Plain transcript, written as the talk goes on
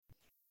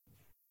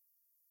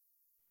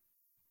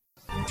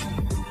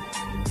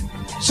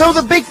So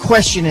the big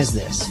question is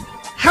this: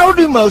 how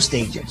do most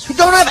agents who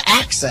don't have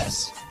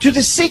access to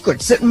the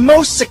secrets that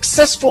most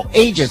successful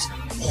agents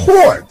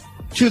hoard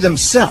to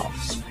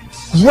themselves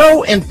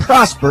grow and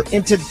prosper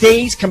in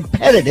today's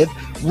competitive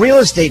real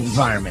estate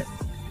environment?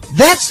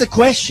 That's the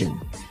question.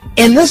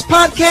 And this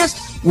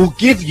podcast will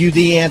give you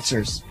the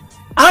answers.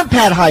 I'm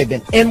Pat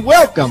Hiban, and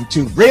welcome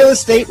to Real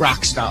Estate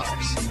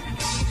Rockstars.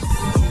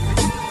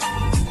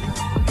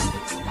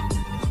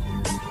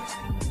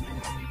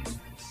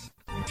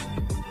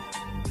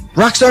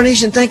 Rockstar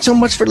Nation, thanks so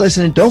much for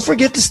listening. Don't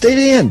forget to stay to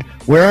the end,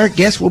 where our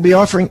guests will be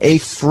offering a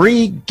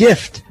free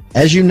gift.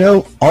 As you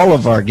know, all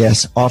of our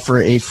guests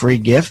offer a free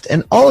gift,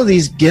 and all of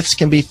these gifts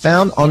can be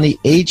found on the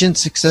Agent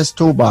Success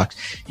Toolbox.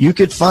 You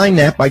could find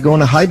that by going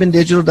to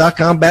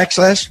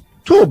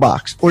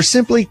hibandigital.com/toolbox, or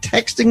simply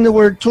texting the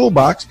word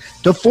toolbox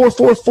to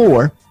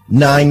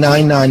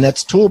 444-999.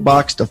 That's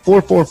toolbox to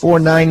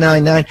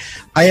 444-999.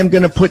 I am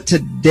going to put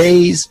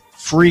today's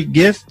free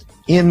gift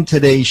in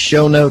today's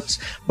show notes,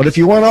 but if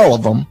you want all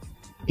of them,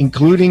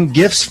 including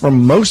gifts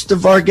from most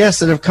of our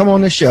guests that have come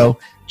on the show,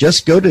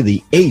 just go to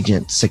the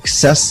Agent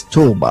Success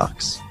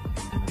Toolbox.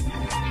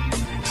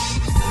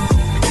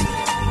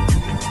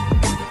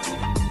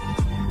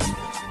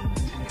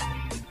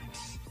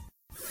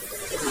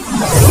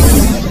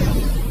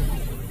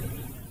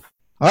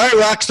 All right,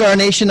 Rockstar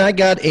Nation, I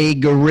got a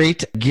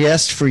great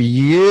guest for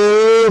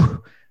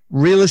you.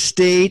 Real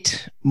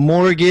estate,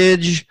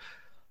 mortgage,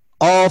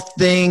 all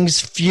things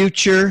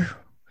future,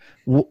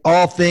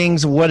 all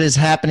things what is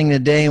happening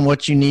today and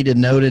what you need to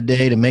know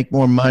today to make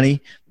more money.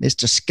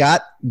 Mr.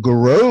 Scott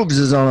Groves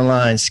is on the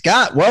line.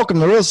 Scott, welcome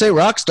to Real Estate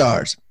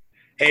Rockstars.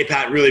 Hey,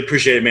 Pat, really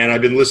appreciate it, man.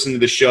 I've been listening to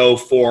the show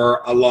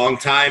for a long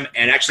time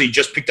and actually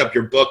just picked up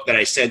your book that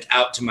I sent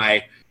out to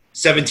my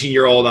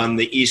 17-year-old on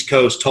the East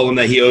Coast, told him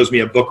that he owes me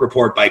a book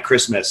report by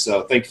Christmas.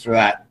 So thanks for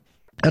that.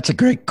 That's a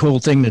great, cool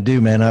thing to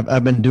do, man.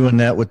 I've been doing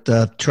that with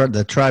the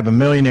Tribe of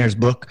Millionaires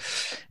book.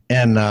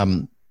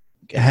 And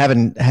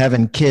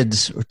having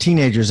kids or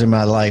teenagers in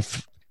my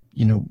life,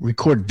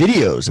 record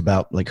videos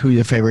about like who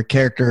your favorite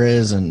character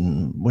is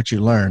and what you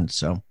learned.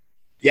 So,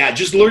 yeah,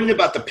 just learning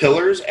about the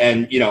pillars.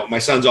 And, my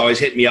son's always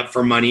hitting me up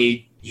for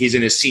money. He's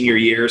in his senior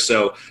year,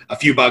 so a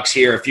few bucks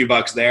here, a few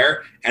bucks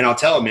there. And I'll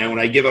tell him, man, when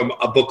I give him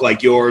a book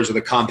like yours or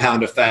The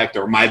Compound Effect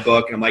or my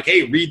book, and I'm like,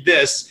 hey, read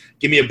this,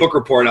 give me a book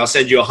report, and I'll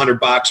send you $100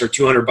 or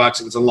 $200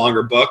 if it's a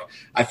longer book.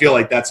 I feel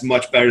like that's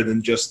much better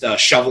than just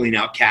shoveling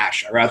out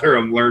cash. I'd rather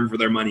them learn for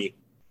their money.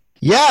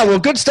 Yeah, well,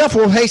 good stuff.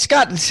 Well, hey,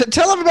 Scott,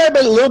 tell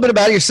everybody a little bit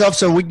about yourself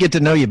so we get to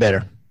know you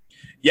better.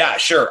 Yeah,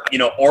 sure.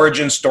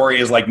 Origin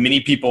story is like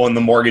many people in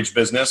the mortgage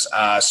business.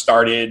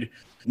 Started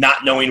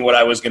not knowing what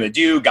I was going to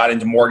do, got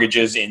into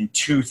mortgages in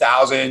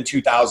 2000,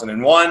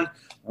 2001,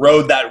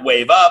 rode that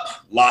wave up,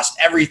 lost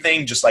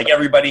everything just like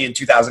everybody in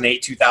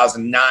 2008,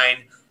 2009,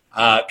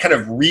 kind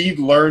of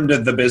relearned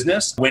the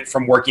business, went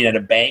from working at a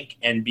bank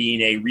and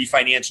being a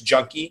refinance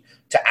junkie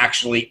to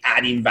actually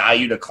adding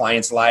value to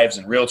clients' lives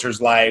and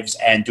realtors' lives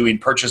and doing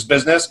purchase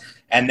business.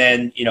 And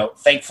then,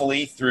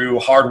 thankfully through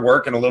hard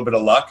work and a little bit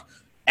of luck,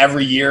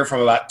 every year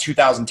from about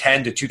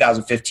 2010 to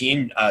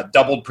 2015,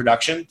 doubled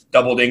production,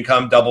 doubled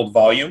income, doubled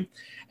volume,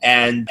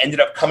 and ended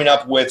up coming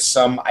up with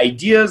some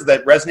ideas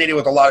that resonated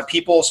with a lot of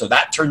people. So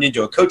that turned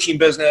into a coaching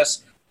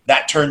business,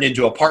 that turned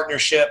into a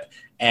partnership.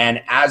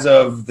 And as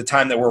of the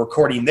time that we're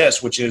recording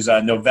this, which is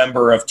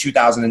November of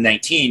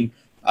 2019,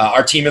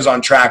 our team is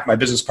on track, my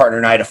business partner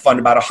and I, to fund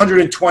about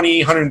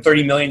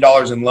 $130 million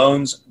in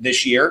loans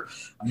this year.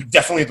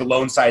 Definitely the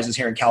loan sizes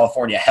here in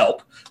California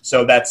help.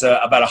 So that's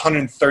about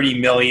 $130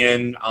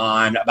 million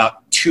on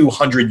about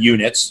 200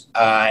 units.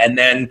 And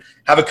then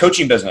have a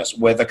coaching business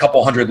with a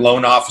couple hundred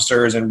loan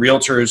officers and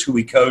realtors who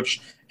we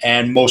coach.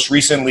 And most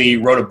recently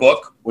wrote a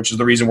book, which is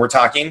the reason we're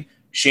talking.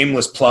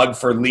 Shameless plug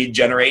for Lead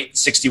Generate,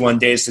 61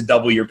 Days to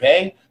Double Your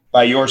Pay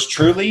by yours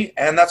truly.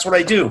 And that's what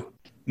I do.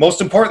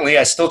 Most importantly,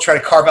 I still try to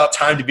carve out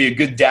time to be a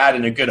good dad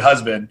and a good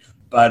husband.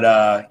 But,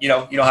 you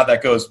know how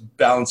that goes,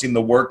 balancing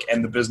the work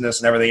and the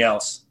business and everything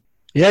else.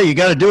 Yeah, you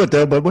got to do it,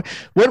 though. But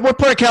what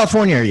part of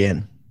California are you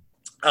in?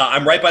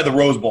 I'm right by the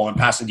Rose Bowl in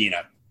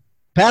Pasadena.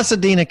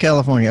 Pasadena,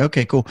 California.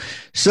 Okay, cool.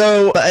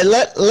 So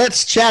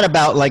let's chat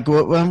about,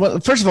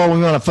 first of all, we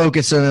want to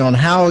focus on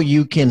how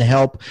you can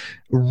help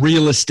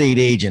real estate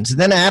agents. And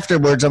then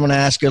afterwards, I'm going to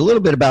ask you a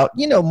little bit about,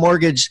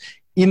 mortgage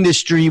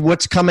industry,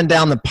 what's coming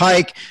down the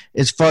pike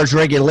as far as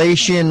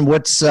regulation,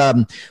 what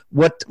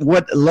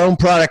loan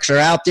products are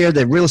out there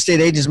that real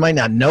estate agents might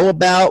not know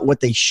about, what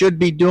they should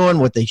be doing,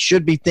 what they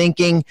should be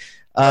thinking,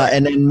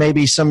 and then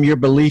maybe some of your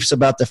beliefs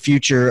about the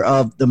future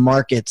of the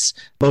markets,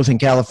 both in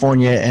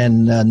California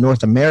and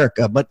North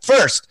America. But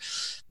first,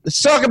 let's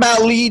talk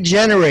about lead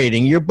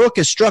generating. Your book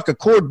has struck a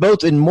chord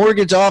both in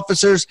mortgage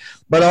officers,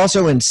 but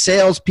also in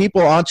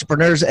salespeople,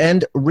 entrepreneurs,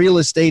 and real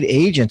estate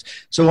agents.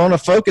 So I want to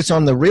focus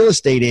on the real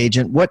estate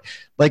agent. What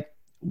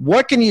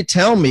can you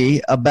tell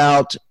me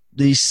about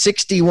the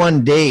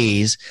 61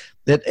 days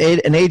that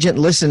an agent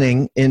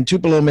listening in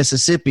Tupelo,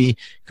 Mississippi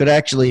could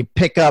actually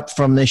pick up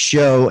from this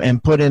show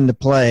and put into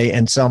play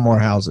and sell more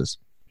houses?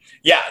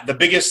 Yeah, the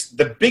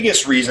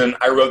biggest reason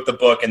I wrote the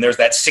book, and there's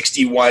that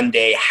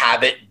 61-day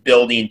habit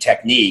building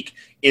technique,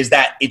 is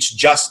that it's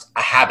just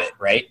a habit,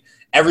 right?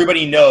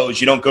 Everybody knows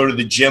you don't go to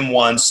the gym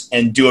once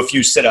and do a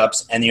few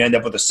sit-ups and you end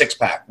up with a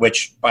six-pack,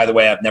 which, by the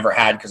way, I've never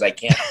had because I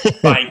can't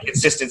find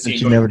consistency.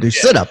 You never do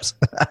sit-ups.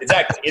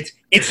 Exactly.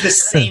 It's the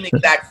same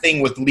exact thing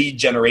with lead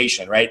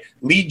generation, right?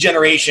 Lead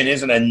generation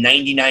isn't a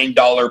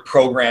 $99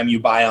 program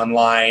you buy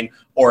online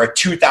or a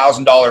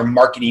 $2,000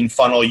 marketing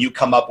funnel you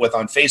come up with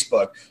on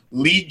Facebook.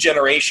 Lead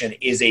generation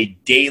is a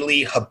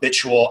daily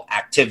habitual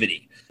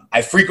activity.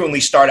 I frequently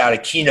start out a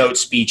keynote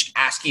speech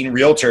asking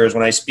realtors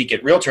when I speak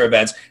at realtor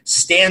events,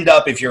 stand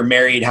up if you're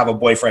married, have a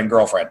boyfriend,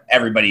 girlfriend.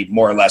 Everybody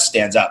more or less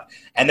stands up.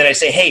 And then I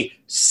say, hey,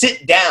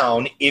 sit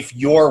down if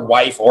your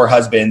wife or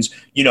husband's,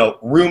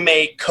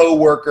 roommate,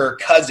 coworker,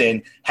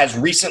 cousin has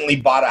recently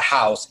bought a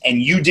house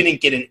and you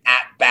didn't get an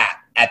at-bat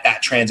at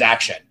that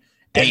transaction.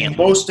 And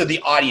most of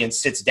the audience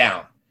sits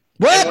down.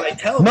 What? When I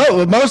tell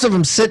them, most of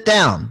them sit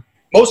down.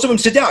 Most of them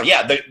sit down.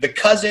 Yeah, the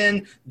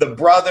cousin, the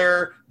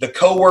brother, the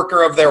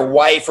coworker of their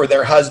wife or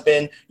their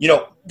husband,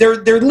 they're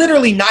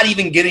literally not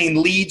even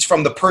getting leads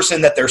from the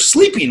person that they're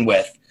sleeping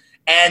with.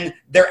 And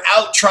they're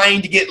out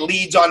trying to get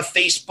leads on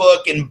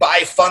Facebook and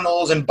buy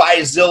funnels and buy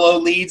Zillow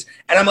leads.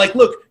 And I'm like,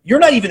 look, you're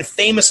not even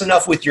famous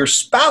enough with your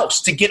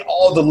spouse to get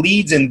all the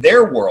leads in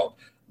their world.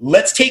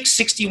 Let's take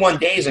 61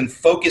 days and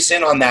focus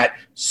in on that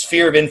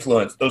sphere of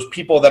influence, those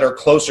people that are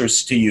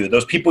closest to you,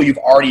 those people you've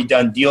already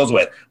done deals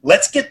with.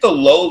 Let's get the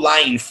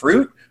low-lying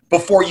fruit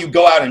before you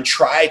go out and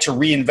try to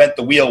reinvent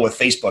the wheel with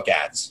Facebook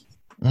ads.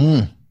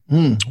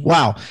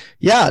 Wow.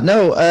 Yeah,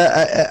 no.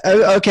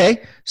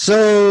 Okay.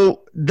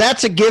 So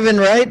that's a given,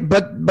 right?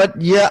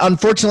 But yeah,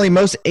 unfortunately,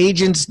 most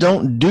agents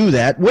don't do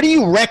that. What do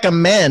you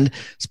recommend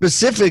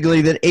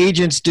specifically that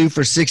agents do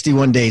for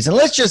 61 days? And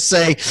let's just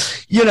say,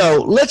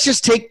 let's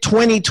just take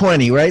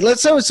 2020, right?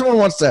 Let's say someone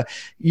wants to,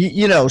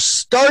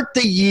 start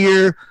the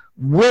year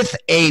with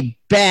a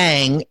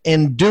bang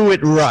and do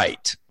it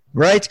right,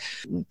 right?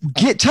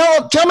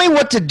 Tell me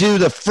what to do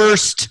the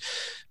first,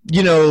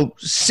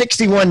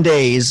 61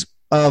 days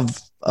of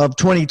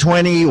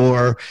 2020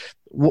 or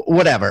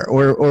whatever,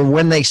 or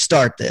when they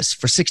start this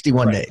for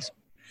 61 right. days.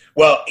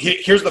 Well,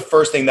 here's the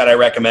first thing that I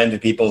recommend to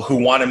people who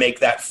want to make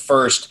that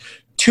first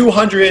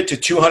 $200,000 to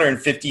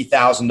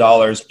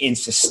 $250,000 in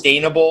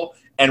sustainable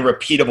and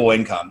repeatable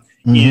income.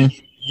 Mm-hmm.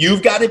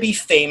 You've got to be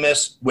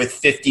famous with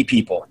 50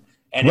 people.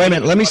 And wait a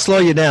minute, let me slow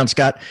you down,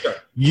 Scott. Sure.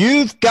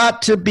 You've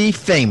got to be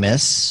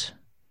famous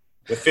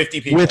with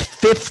 50 people. With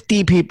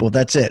 50 people,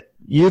 that's it.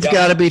 You've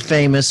got to be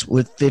famous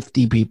with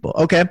 50 people.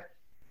 Okay.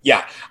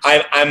 Yeah,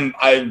 I'm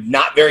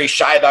not very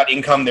shy about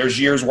income. There's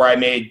years where I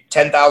made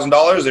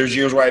 $10,000. There's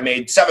years where I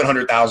made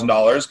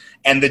 $700,000.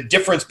 And the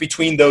difference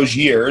between those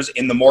years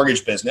in the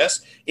mortgage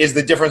business is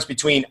the difference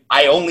between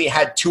I only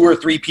had 2 or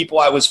 3 people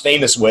I was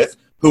famous with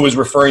who was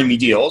referring me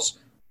deals,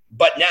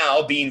 but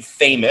now being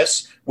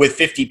famous with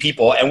 50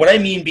 people. And what I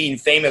mean being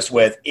famous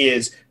with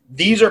is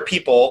these are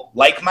people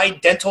like my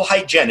dental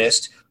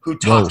hygienist who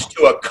talks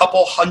to a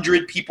couple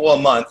hundred people a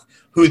month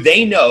who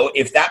they know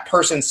if that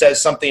person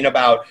says something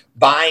about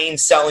buying,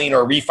 selling,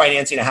 or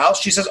refinancing a house,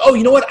 she says, oh,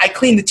 you know what? I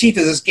cleaned the teeth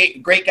of this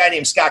great guy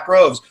named Scott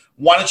Groves.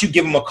 Why don't you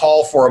give him a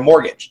call for a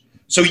mortgage?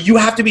 So you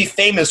have to be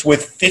famous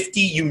with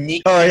 50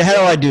 unique. All right, how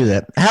do I do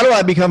that? How do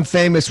I become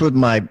famous with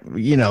my,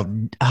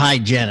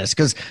 hygienist?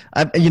 Because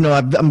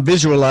I'm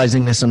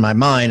visualizing this in my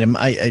mind, and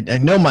I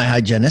know my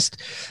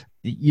hygienist.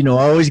 I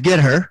always get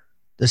her,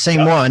 the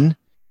same one.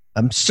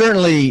 I'm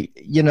certainly,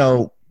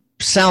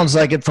 sounds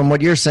like it from what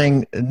you're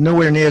saying,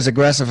 nowhere near as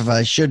aggressive as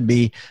I should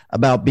be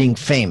about being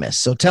famous.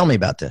 So tell me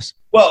about this.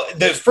 Well,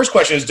 the first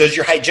question is, does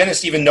your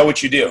hygienist even know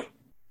what you do?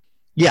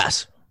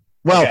 Yes.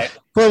 Well, okay.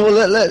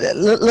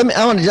 Let me.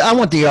 I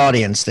want the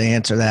audience to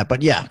answer that.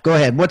 But yeah, go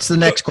ahead. What's the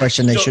next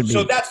question they should be?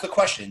 So that's the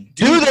question.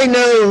 Do they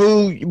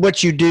know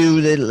what you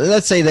do?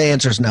 Let's say the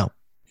answer is no.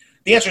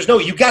 The answer is no.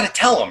 You got to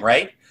tell them,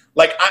 right?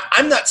 Like,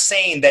 I'm not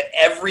saying that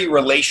every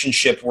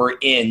relationship we're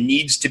in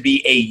needs to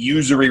be a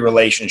usury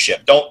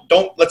relationship.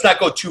 Let's not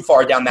go too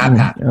far down that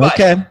path.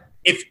 Okay. But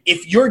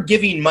if you're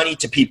giving money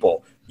to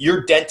people,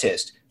 your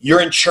dentist, your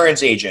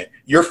insurance agent,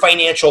 your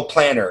financial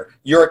planner,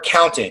 your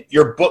accountant,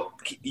 your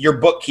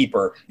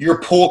bookkeeper,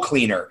 your pool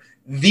cleaner,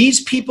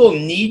 these people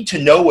need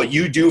to know what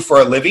you do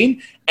for a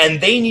living, and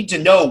they need to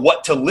know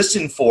what to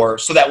listen for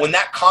so that when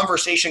that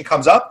conversation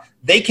comes up,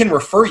 they can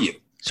refer you.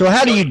 So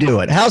how do you do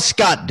it? How's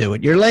Scott do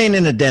it? You're laying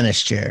in a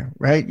dentist chair,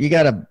 right? You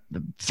got a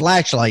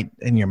flashlight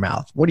in your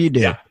mouth. What do you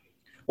do? Yeah.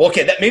 Well,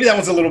 okay, maybe that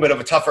one's a little bit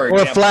of a tougher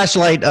example. Or a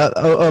flashlight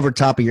over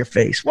top of your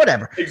face,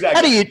 whatever. Exactly.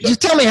 How do you?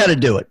 Just tell me how to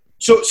do it.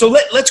 So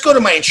let's go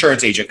to my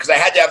insurance agent because I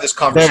had to have this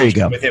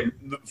conversation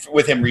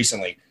with him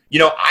recently.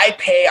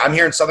 I'm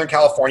here in Southern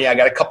California. I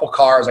got a couple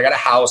cars. I got a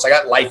house. I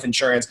got life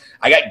insurance.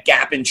 I got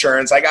gap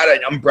insurance. I got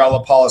an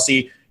umbrella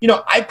policy.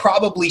 I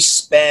probably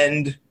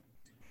spend,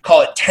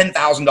 call it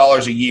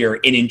 $10,000 a year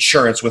in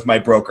insurance with my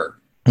broker.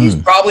 He's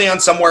probably on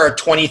somewhere a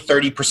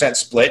 20-30%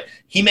 split.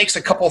 He makes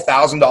a couple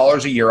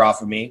 $1,000s a year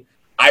off of me.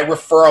 I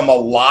refer him a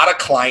lot of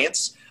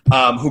clients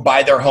who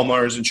buy their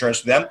homeowners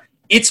insurance with them.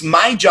 It's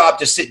my job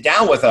to sit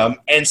down with them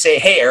and say,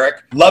 hey,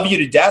 Eric, love you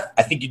to death.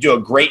 I think you do a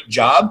great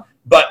job,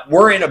 but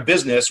we're in a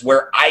business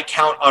where I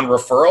count on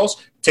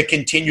referrals to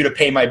continue to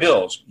pay my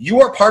bills.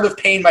 You are part of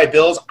paying my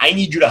bills. I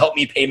need you to help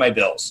me pay my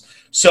bills.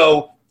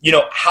 So,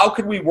 how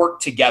could we work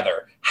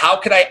together? How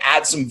could I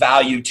add some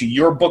value to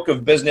your book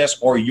of business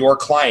or your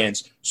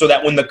clients so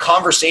that when the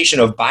conversation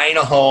of buying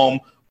a home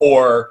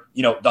or,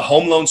 the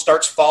home loan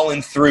starts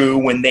falling through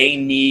when they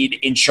need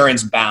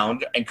insurance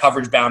bound and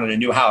coverage bound in a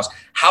new house,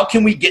 how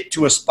can we get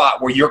to a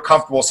spot where you're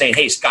comfortable saying,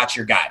 hey, Scott's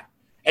your guy?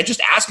 And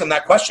just ask them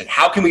that question.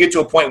 How can we get to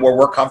a point where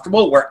we're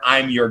comfortable, where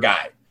I'm your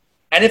guy?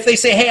 And if they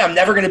say, hey, I'm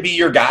never going to be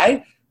your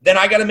guy, then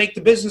I got to make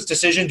the business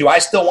decision. Do I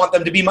still want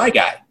them to be my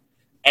guy?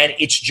 And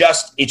it's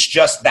just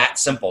that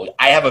simple.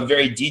 I have a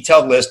very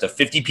detailed list of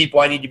 50 people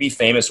I need to be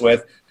famous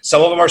with.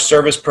 Some of them are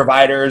service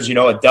providers.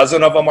 A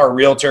dozen of them are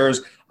realtors.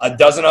 A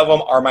dozen of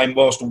them are my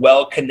most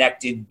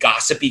well-connected,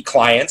 gossipy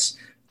clients.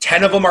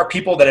 10 of them are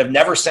people that have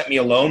never sent me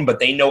a loan, but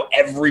they know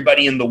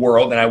everybody in the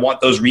world, and I want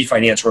those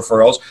refinance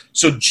referrals.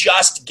 So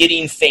just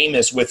getting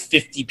famous with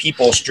 50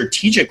 people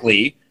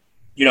strategically,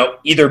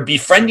 either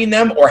befriending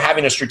them or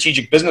having a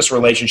strategic business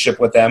relationship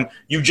with them,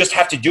 you just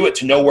have to do it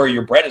to know where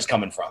your bread is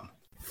coming from.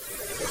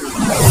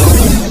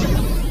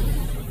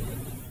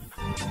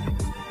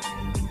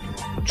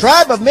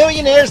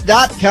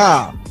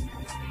 TribeOfMillionaires.com.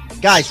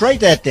 Guys, write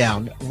that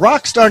down.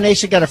 Rockstar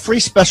Nation got a free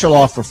special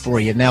offer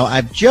for you. Now,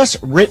 I've just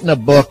written a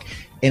book,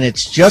 and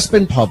it's just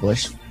been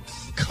published.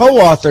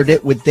 Co-authored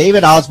it with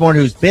David Osborne,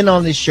 who's been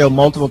on this show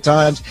multiple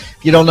times.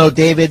 If you don't know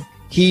David,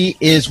 he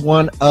is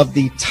one of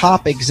the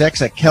top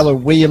execs at Keller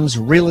Williams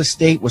Real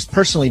Estate, was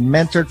personally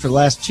mentored for the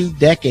last 2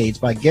 decades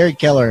by Gary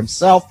Keller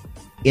himself,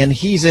 and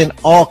he's in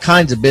all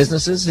kinds of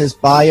businesses. His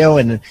bio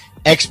and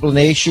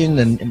explanation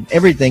and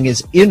everything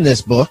is in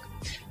this book.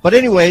 But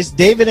anyways,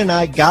 David and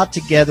I got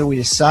together. We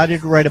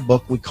decided to write a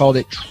book. We called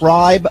it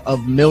Tribe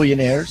of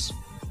Millionaires,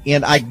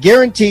 and I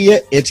guarantee you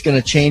it's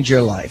going to change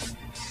your life.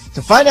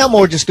 To find out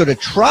more, just go to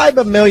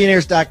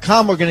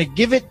tribeofmillionaires.com. We're going to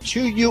give it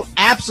to you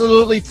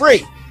absolutely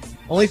free.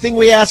 Only thing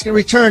we ask in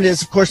return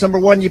is, of course, number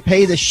one, you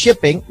pay the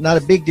shipping, not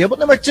a big deal. But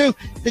number two,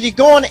 that you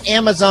go on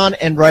Amazon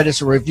and write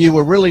us a review.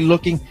 We're really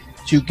looking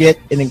to get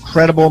an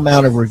incredible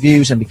amount of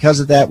reviews, and because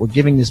of that, we're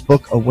giving this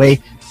book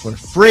away for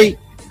free.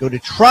 Go to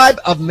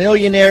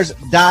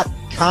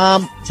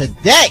tribeofmillionaires.com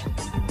today.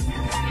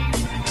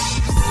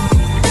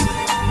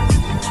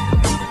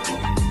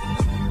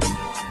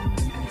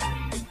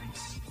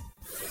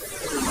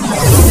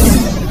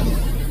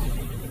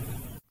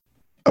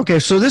 Okay,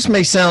 so this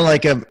may sound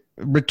like a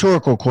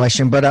rhetorical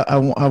question, but I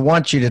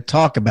want you to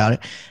talk about it.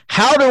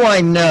 How do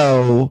I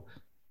know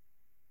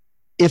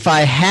if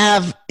I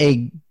have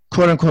a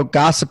quote-unquote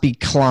gossipy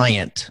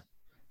client?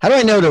 How do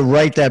I know to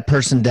write that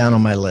person down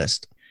on my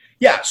list?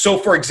 Yeah. So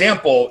for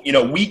example,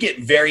 we get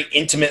very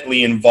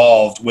intimately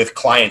involved with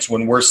clients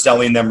when we're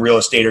selling them real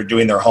estate or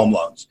doing their home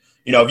loans.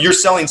 If you're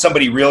selling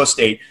somebody real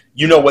estate,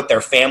 you know what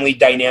their family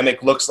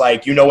dynamic looks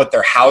like. You know what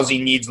their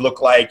housing needs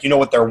look like. You know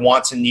what their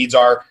wants and needs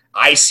are.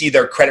 I see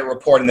their credit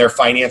report and their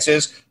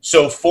finances.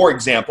 So for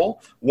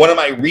example, one of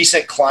my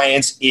recent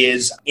clients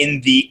is in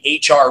the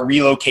HR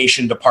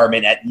relocation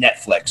department at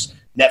Netflix.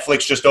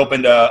 Netflix just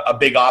opened a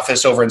big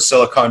office over in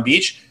Silicon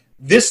Beach.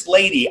 This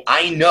lady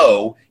I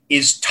know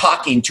is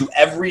talking to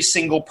every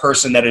single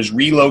person that is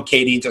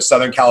relocating to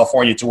Southern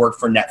California to work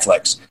for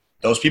Netflix.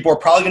 Those people are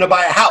probably going to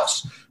buy a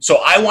house.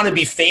 So I want to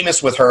be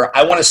famous with her.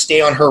 I want to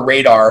stay on her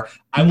radar.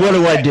 What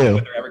do I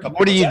do?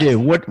 What do you do?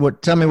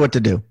 What? Tell me what to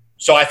do.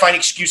 So I find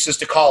excuses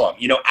to call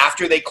them.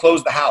 After they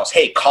close the house,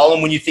 hey, call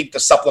them when you think the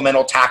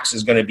supplemental tax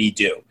is going to be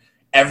due.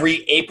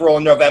 Every April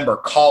and November,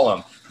 call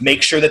them.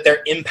 Make sure that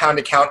their impound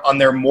account on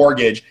their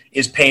mortgage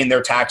is paying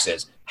their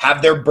taxes.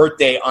 Have their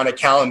birthday on a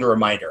calendar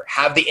reminder.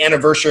 Have the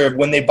anniversary of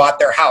when they bought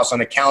their house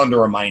on a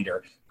calendar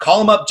reminder. Call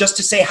them up just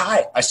to say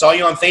hi. I saw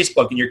you on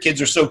Facebook and your kids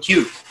are so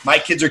cute. My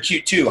kids are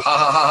cute too. Ha,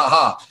 ha, ha, ha,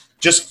 ha.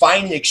 Just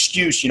find an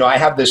excuse. I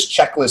have this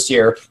checklist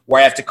here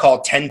where I have to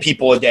call 10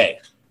 people a day.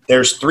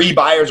 There's 3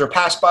 buyers or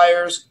past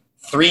buyers,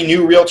 3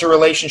 new realtor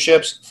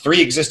relationships, 3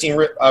 existing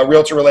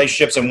realtor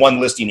relationships, and 1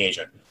 listing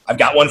agent. I've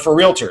got one for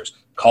realtors.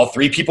 Call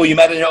 3 people you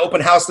met in an open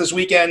house this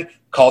weekend.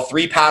 Call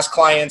 3 past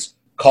clients.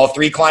 Call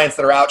 3 clients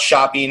that are out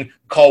shopping.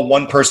 Call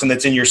 1 person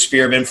that's in your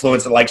sphere of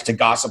influence that likes to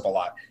gossip a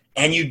lot.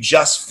 And you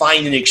just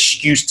find an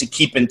excuse to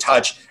keep in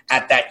touch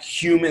at that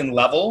human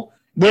level.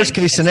 Worst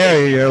case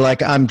scenario, you're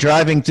like, I'm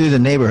driving through the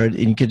neighborhood,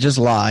 and you could just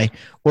lie.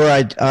 Or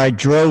I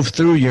drove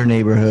through your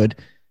neighborhood,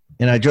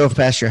 and I drove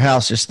past your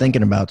house just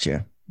thinking about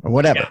you, or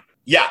whatever.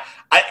 Yeah.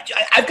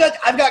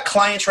 I've got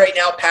clients right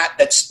now, Pat,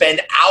 that spend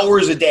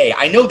hours a day.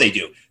 I know they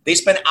do. They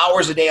spend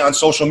hours a day on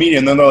social media,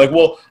 and then they're like,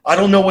 well, I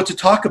don't know what to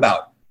talk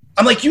about.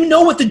 I'm like, you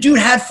know what the dude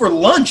had for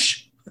lunch?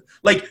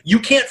 Like, you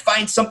can't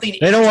find something.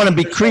 They don't want to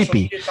be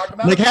creepy.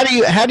 Like,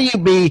 how do you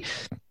be?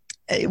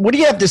 What do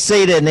you have to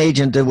say to an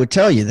agent that would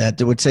tell you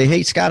that would say,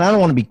 hey, Scott, I don't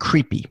want to be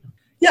creepy?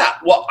 Yeah,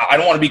 well, I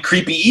don't want to be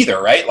creepy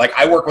either, right? Like,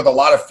 I work with a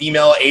lot of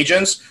female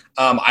agents.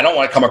 I don't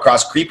want to come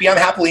across creepy. I'm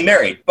happily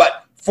married.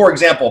 But for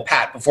example,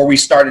 Pat, before we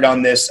started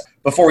on this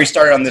before we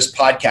started on this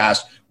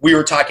podcast, we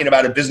were talking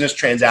about a business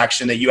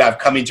transaction that you have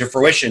coming to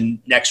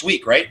fruition next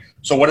week, right?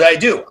 So what did I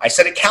do? I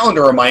set a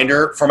calendar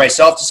reminder for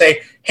myself to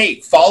say, hey,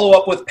 follow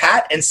up with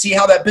Pat and see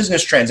how that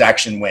business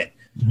transaction went.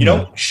 You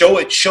know, show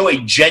a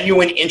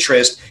genuine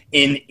interest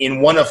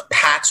in one of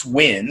Pat's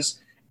wins.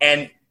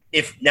 And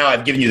if now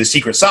I've given you the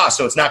secret sauce,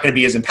 so it's not going to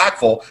be as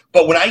impactful,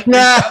 but when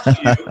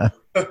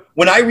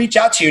I reach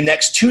out to you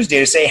next Tuesday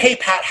to say, hey,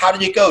 Pat, how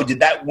did it go?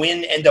 Did that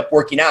win end up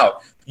working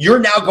out? You're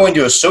now going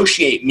to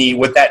associate me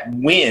with that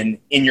win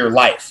in your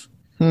life.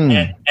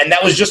 And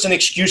that was just an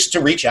excuse to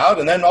reach out.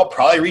 And then I'll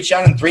probably reach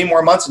out in 3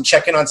 more months and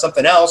check in on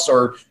something else.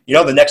 Or, you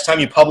know, the next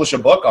time you publish a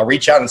book, I'll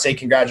reach out and say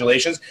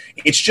congratulations.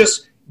 It's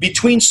just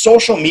between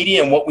social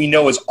media and what we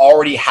know is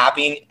already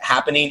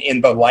happening in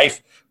the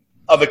life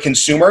of a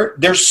consumer,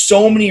 there's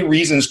so many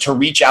reasons to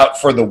reach out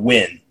for the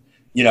win.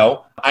 You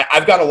know,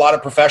 I've got a lot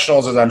of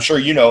professionals, as I'm sure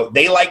you know,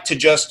 they like to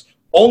just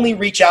only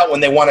reach out when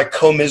they want to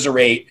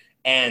commiserate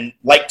and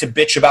like to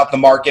bitch about the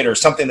market or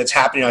something that's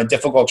happening on a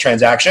difficult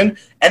transaction.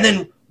 And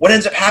then what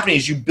ends up happening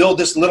is you build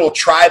this little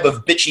tribe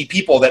of bitchy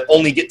people that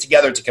only get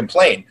together to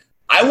complain.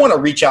 I want to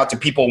reach out to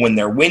people when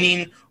they're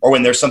winning or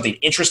when there's something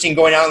interesting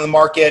going on in the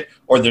market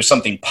or there's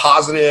something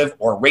positive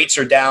or rates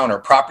are down or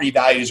property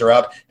values are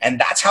up. And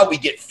that's how we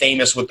get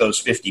famous with those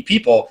 50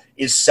 people,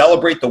 is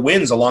celebrate the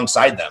wins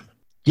alongside them.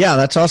 Yeah,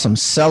 that's awesome.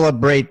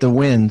 Celebrate the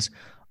wins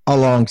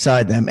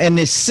alongside them. And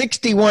it's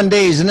 61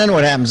 days. And then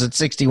what happens at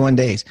 61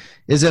 days?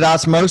 Is it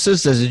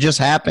osmosis? Does it just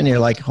happen? You're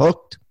like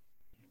hooked?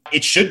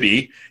 It should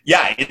be.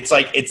 Yeah, it's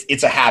like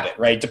it's a habit,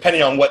 right?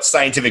 Depending on what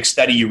scientific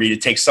study you read, it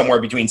takes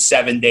somewhere between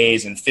 7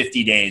 days and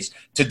 50 days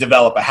to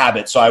develop a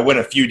habit. So I went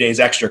a few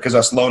days extra because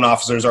us loan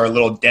officers are a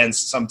little dense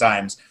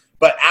sometimes.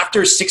 But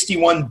after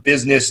 61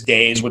 business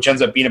days, which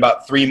ends up being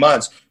about 3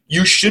 months,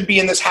 you should be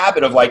in this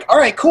habit of like, all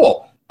right,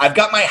 cool. I've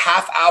got my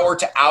half hour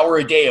to hour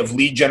a day of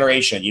lead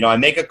generation. You know, I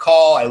make a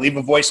call, I leave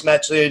a voice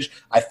message,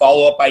 I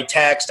follow up by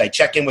text, I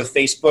check in with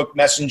Facebook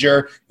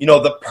Messenger. You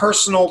know, the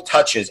personal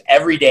touches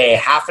every day,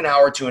 half an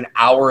hour to an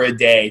hour a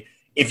day.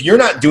 If you're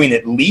not doing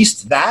at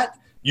least that,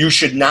 you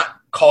should not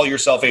call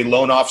yourself a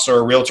loan officer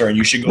or realtor, and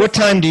you should go. What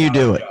time do you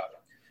do it?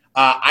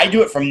 I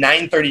do it from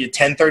 9:30 to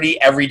 10:30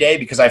 every day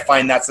because I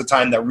find that's the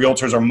time that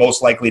realtors are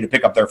most likely to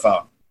pick up their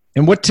phone.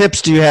 And what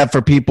tips do you have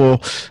for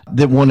people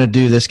that want to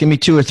do this? Give me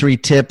 2 or 3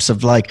 tips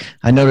of, like,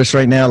 I notice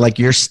right now, like,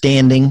 you're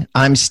standing,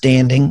 I'm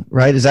standing,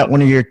 right? Is that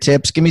one of your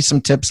tips? Give me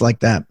some tips like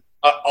that.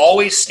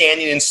 Always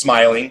standing and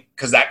smiling,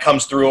 because that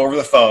comes through over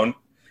the phone.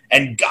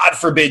 And God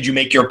forbid you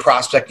make your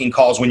prospecting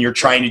calls when you're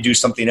trying to do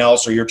something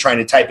else or you're trying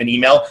to type an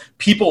email.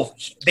 People,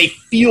 they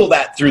feel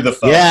that through the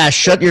phone. Yeah,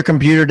 shut your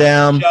computer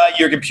down. Shut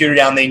your computer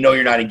down. They know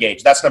you're not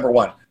engaged. That's number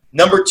 1.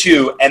 Number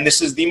 2, and this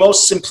is the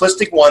most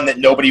simplistic one that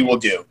nobody will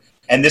do,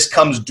 and this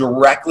comes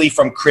directly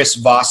from Chris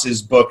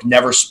Voss's book,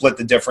 Never Split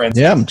the Difference.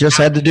 Yeah, just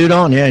had the dude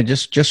on. Yeah,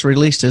 just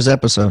released his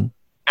episode.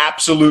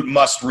 Absolute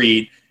must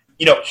read.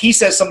 You know, he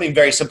says something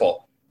very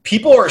simple.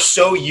 People are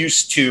so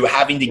used to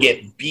having to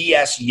get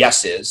BS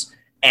yeses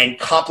and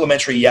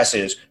complimentary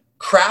yeses.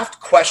 Craft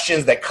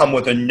questions that come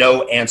with a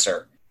no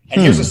answer.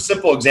 And here's a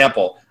simple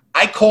example.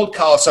 I cold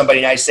call somebody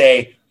and I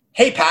say,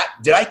 hey, Pat,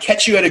 did I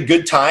catch you at a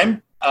good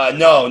time?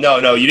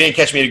 No, you didn't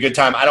catch me at a good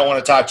time. I don't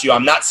want to talk to you.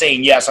 I'm not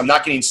saying yes. I'm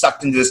not getting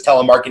sucked into this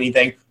telemarketing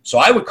thing. So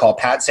I would call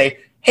Pat and say,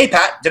 hey,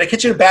 Pat, did I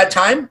catch you at a bad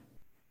time?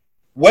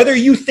 Whether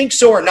you think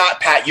so or not,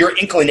 Pat, your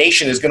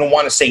inclination is going to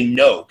want to say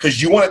no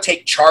because you want to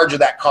take charge of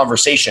that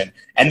conversation.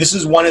 And this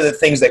is one of the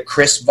things that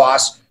Chris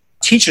Voss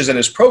teaches in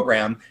his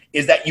program,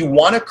 is that you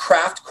want to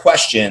craft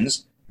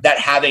questions that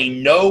have a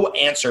no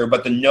answer,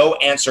 but the no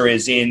answer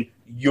is in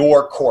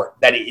your court,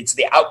 that it's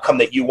the outcome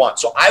that you want.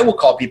 So I will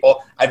call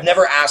people. I've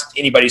never asked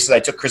anybody since I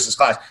took Chris's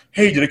class,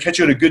 hey, did I catch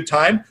you at a good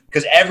time?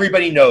 Because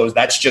everybody knows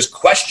that's just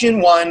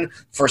question 1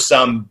 for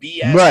some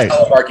BS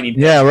telemarketing.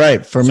 Yeah,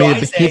 right. For me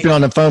to keep you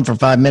on the phone for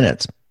 5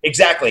 minutes.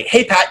 Exactly.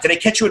 Hey, Pat, did I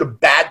catch you at a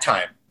bad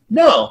time?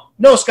 No,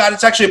 Scott,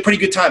 it's actually a pretty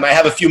good time. I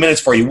have a few minutes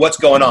for you. What's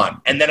going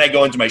on? And then I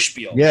go into my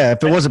spiel. Yeah,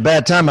 if it was a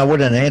bad time, I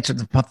wouldn't have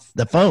answered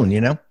the phone,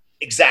 you know?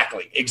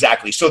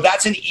 Exactly. So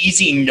that's an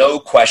easy no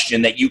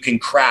question that you can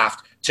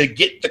craft to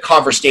get the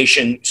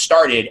conversation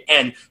started.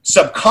 And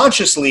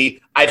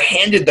subconsciously, I've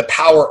handed the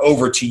power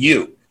over to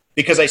you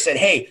because I said,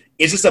 hey,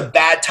 is this a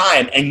bad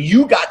time? And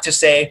you got to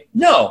say,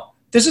 no,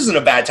 this isn't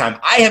a bad time.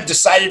 I have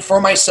decided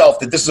for myself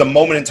that this is a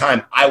moment in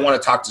time I want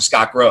to talk to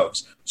Scott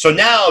Groves. So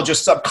now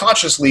just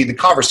subconsciously, the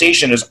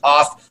conversation is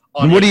off.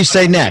 What do you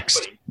say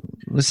next?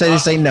 Let's say they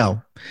say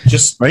no.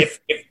 Just right?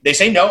 if they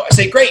say no, I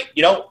say, great.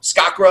 You know,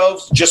 Scott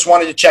Groves just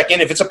wanted to check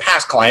in. If it's a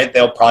past client,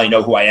 they'll probably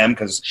know who I am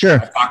because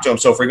I've talked to them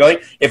so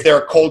frequently. If they're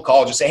a cold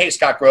call, just say, hey,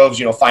 Scott Groves,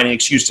 you know, find an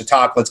excuse to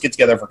talk. Let's get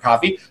together for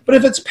coffee. But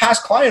if it's a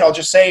past client, I'll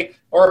just say,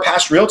 or a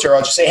past realtor,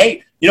 I'll just say,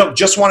 hey, you know,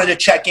 just wanted to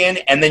check in.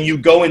 And then you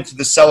go into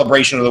the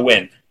celebration of the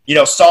win. You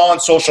know, saw on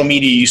social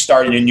media you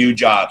started a new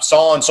job.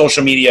 Saw on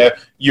social media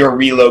you're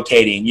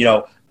relocating. You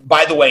know,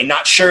 by the way,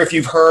 not sure if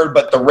you've heard,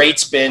 but the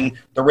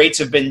rates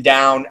have been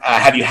down.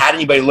 Have you had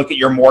anybody look at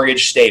your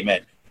mortgage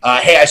statement?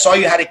 Hey, I saw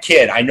you had a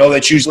kid. I know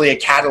that's usually a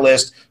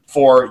catalyst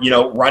for,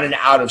 running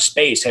out of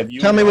space. Have you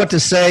tell me what to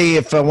say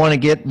if I want to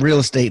get real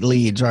estate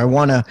leads, or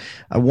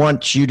I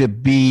want you to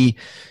be,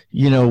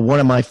 one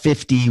of my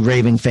 50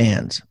 raving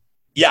fans?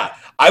 Yeah,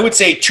 I would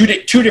say two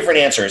different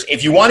answers.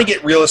 If you want to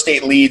get real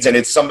estate leads and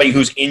it's somebody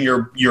who's in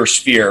your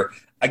sphere,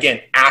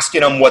 again,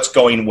 asking them what's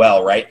going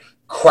well, right?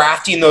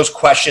 Crafting those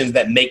questions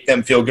that make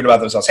them feel good about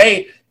themselves.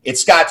 Hey,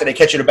 it's Scott. Did I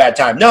catch you at a bad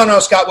time? No,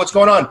 Scott, what's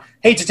going on?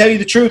 Hey, to tell you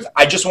the truth,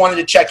 I just wanted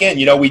to check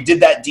in. We did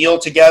that deal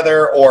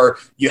together, or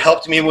you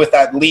helped me with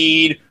that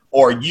lead,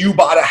 or you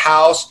bought a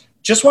house.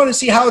 Just wanted to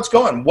see how it's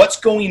going. What's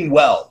going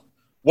well?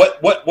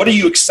 What are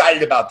you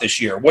excited about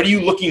this year? What are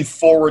you looking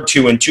forward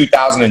to in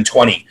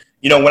 2020?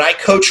 When I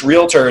coach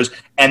realtors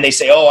and they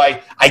say, oh,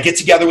 I get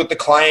together with the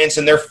clients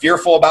and they're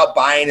fearful about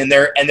buying and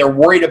they're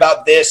worried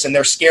about this and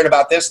they're scared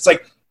about this. It's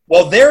like,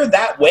 well, they're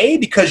that way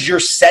because you're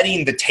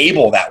setting the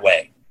table that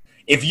way.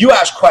 If you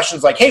ask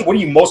questions like, hey, what are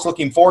you most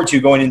looking forward to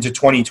going into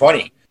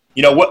 2020?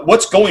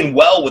 What's going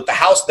well with the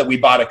house that we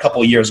bought a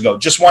couple of years ago?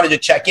 Just wanted to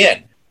check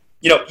in.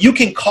 You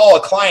can call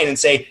a client and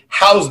say,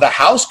 how's the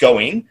house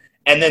going?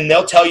 And then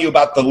they'll tell you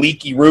about the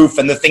leaky roof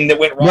and the thing that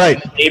went wrong,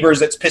 right, and the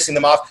neighbors that's pissing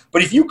them off.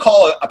 But if you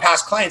call a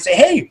past client and say,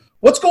 hey,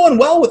 what's going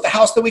well with the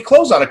house that we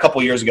closed on a couple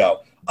of years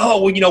ago?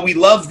 Oh, well, we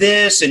love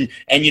this. And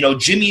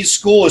Jimmy's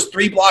school is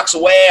 3 blocks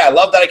away. I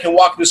love that I can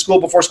walk to school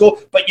before school.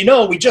 But,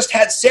 we just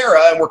had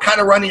Sarah and we're kind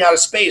of running out of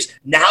space.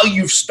 Now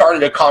you've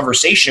started a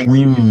conversation where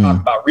you can talk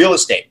about real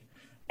estate.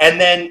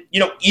 And then,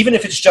 even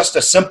if it's just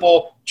a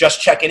simple, just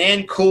checking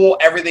in, cool,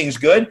 everything's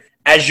good.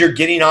 As you're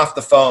getting off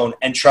the phone,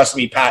 and trust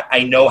me, Pat,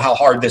 I know how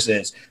hard this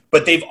is,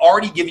 but they've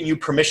already given you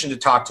permission to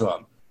talk to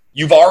them.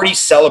 You've already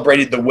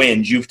celebrated the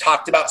wins. You've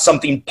talked about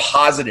something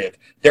positive.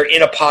 They're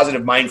in a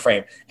positive mind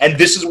frame. And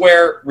this is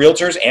where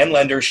realtors and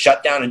lenders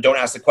shut down and don't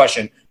ask the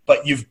question,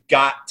 but you've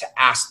got to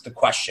ask the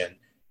question.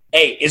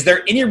 Hey, is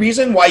there any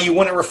reason why you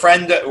wouldn't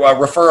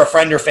refer a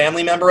friend or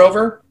family member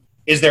over?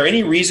 Is there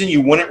any reason you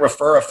wouldn't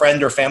refer a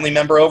friend or family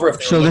member over?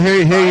 So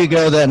here you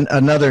go. Then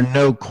another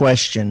no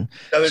question.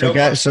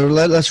 So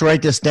let's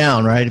write this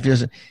down, right?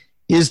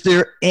 Is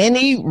there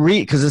any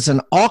because it's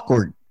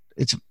awkward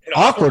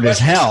as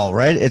hell,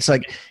 right? It's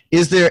like,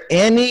 is there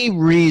any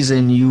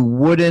reason you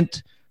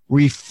wouldn't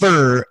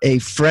refer a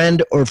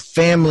friend or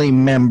family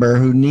member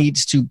who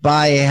needs to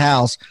buy a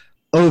house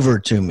over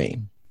to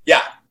me?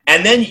 Yeah.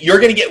 And then you're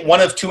going to get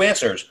one of two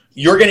answers.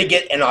 You're going to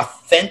get an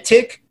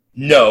authentic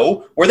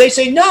no, where they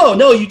say,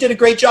 no, you did a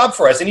great job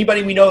for us.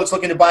 Anybody we know that's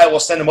looking to buy, we'll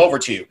send them over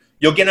to you.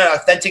 You'll get an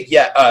authentic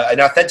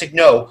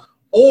no.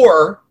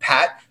 Or,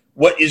 Pat,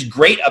 what is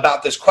great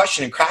about this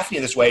question and crafting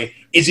it this way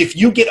is if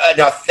you get an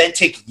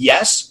authentic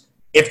yes,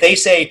 if they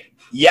say,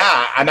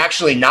 yeah, I'm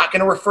actually not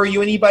going to refer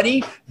you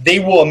anybody, they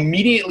will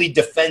immediately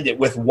defend it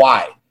with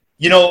why.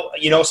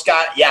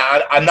 Scott,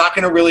 yeah, I'm not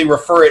going to really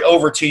refer it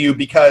over to you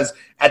because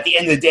at the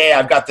end of the day,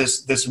 I've got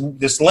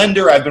this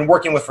lender I've been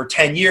working with for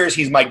 10 years.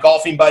 He's my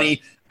golfing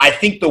buddy. I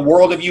think the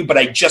world of you, but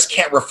I just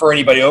can't refer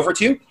anybody over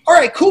to you. All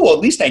right, cool. At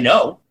least I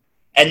know.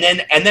 And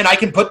then I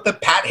can put the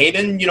Pat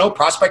Haven,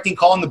 prospecting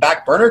call on the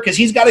back burner because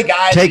he's got a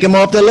guy. Take him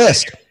off the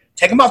list.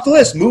 Take him off the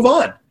list. Move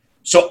on.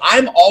 So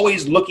I'm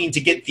always looking to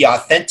get the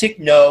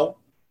authentic no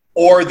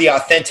or the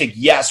authentic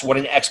yes. What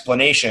an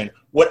explanation.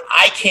 What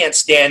I can't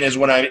stand is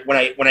when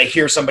I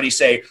hear somebody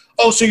say,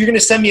 "Oh, so you're going to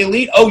send me a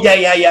lead?" "Oh,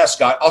 yeah,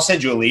 Scott. I'll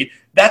send you a lead."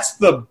 That's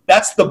the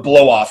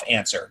blow off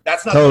answer.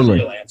 That's not the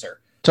real answer.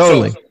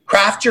 Totally. So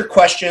craft your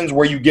questions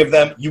where you get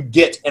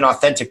an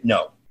authentic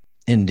no.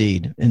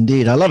 Indeed.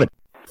 I love it.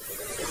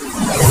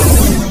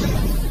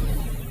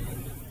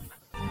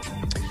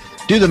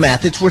 Do the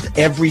math. It's worth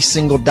every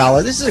single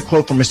dollar. This is a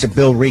quote from Mr.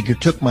 Bill Reek, who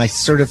took my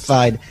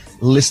certified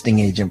listing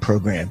agent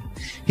program.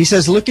 He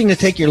says, looking to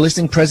take your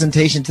listing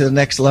presentation to the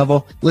next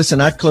level?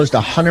 Listen, I've closed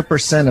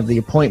 100% of the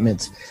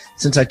appointments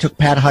since I took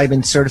Pat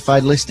Hiban's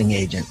certified listing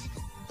agent.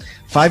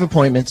 5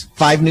 appointments,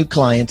 5 new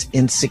clients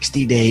in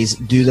 60 days.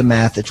 Do the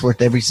math. It's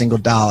worth every single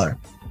dollar.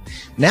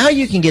 Now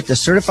you can get the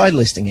certified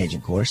listing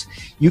agent course.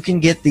 You can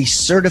get the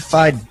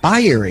certified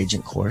buyer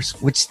agent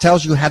course, which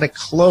tells you how to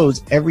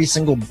close every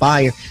single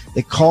buyer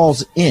that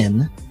calls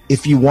in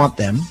if you want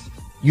them.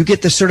 You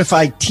get the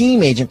certified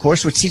team agent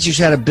course, which teaches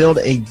you how to build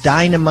a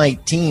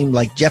dynamite team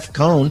like Jeff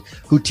Cohn,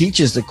 who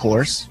teaches the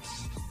course.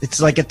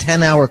 It's like a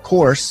 10-hour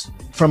course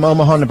from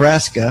Omaha,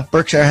 Nebraska,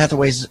 Berkshire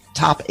Hathaway's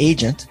top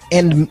agent,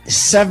 and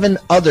 7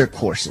 other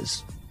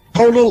courses.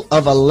 Total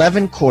of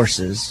 11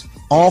 courses,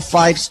 all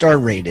 5-star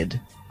rated,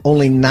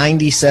 only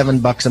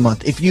 $97 a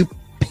month. If you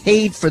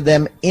paid for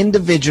them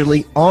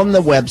individually on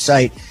the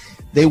website,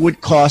 they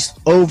would cost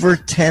over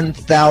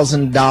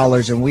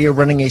 $10,000. And we are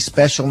running a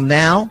special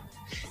now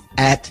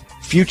at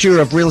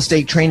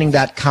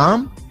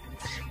futureofrealestatetraining.com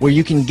where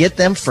you can get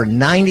them for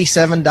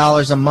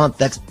 $97 a month.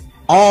 That's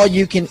all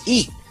you can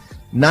eat.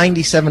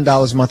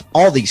 $97 a month,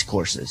 all these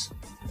courses.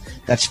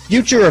 That's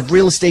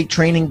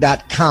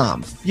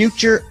futureofrealestatetraining.com.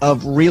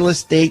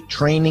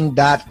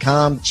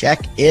 Futureofrealestatetraining.com.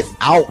 Check it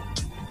out.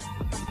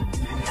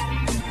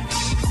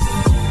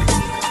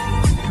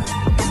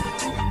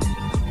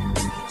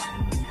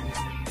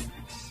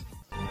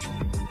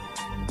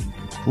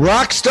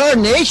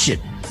 Rockstar Nation,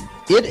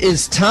 it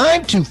is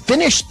time to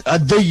finish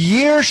the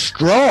year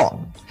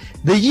strong.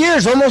 The year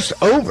is almost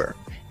over,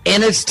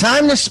 and it's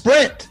time to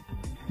sprint.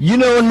 You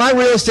know, in my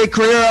real estate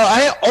career,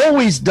 I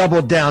always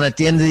doubled down at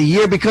the end of the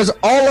year because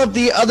all of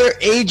the other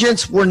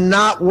agents were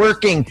not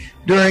working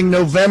during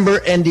November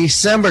and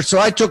December. So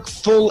I took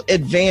full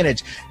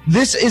advantage.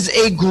 This is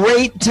a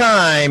great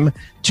time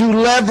to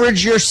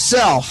leverage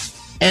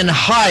yourself and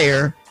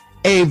hire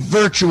a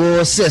virtual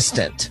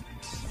assistant.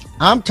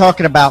 I'm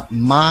talking about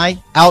My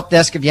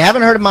Outdesk. If you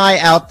haven't heard of My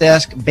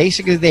Outdesk,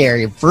 basically they're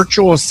a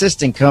virtual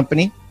assistant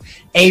company,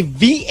 a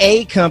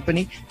VA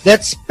company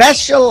that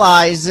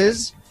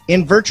specializes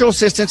in virtual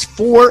assistants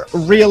for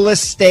real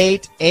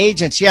estate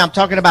agents. Yeah, I'm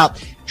talking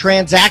about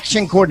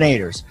transaction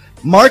coordinators,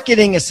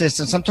 marketing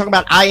assistants. I'm talking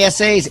about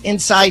ISAs,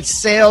 inside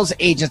sales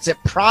agents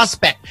that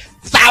prospect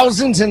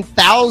thousands and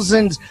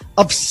thousands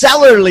of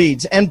seller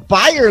leads and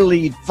buyer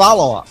lead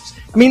follow-ups.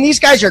 I mean, these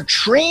guys are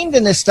trained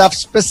in this stuff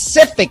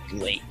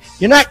specifically.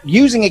 You're not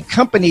using a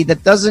company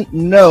that doesn't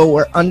know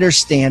or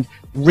understand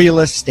real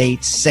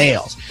estate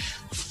sales.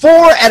 4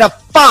 out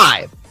of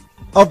 5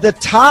 of the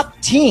top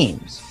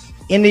teams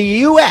in the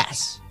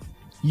U.S.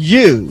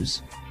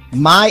 use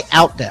My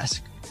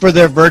Outdesk for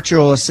their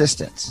virtual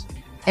assistants.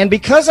 And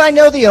because I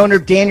know the owner,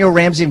 Daniel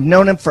Ramsey, I've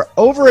known him for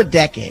over a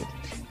decade,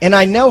 and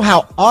I know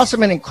how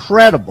awesome and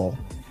incredible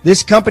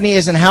this company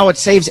is and how it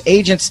saves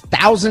agents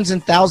thousands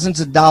and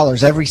thousands of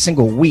dollars every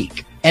single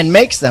week and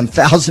makes them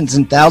thousands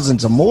and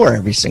thousands of more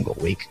every single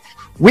week,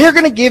 we're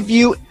going to give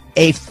you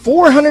a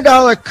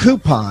 $400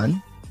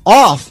 coupon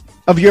off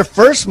of your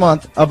first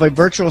month of a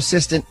virtual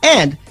assistant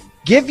and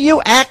give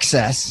you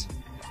access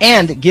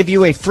and give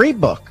you a free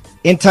book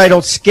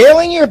entitled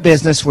Scaling Your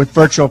Business with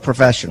Virtual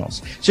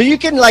Professionals. So you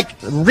can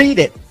read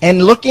it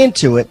and look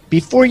into it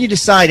before you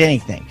decide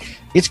anything.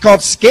 It's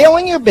called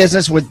Scaling Your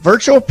Business with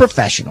Virtual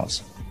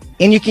Professionals.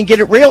 And you can get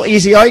it real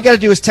easy. All you got to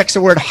do is text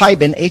the word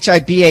HIBAN,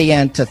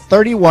 H-I-B-A-N, to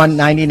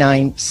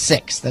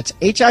 31996. That's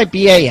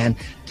H-I-B-A-N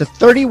to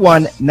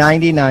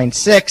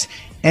 31996.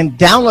 And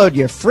download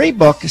your free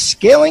book,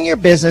 Scaling Your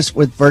Business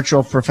with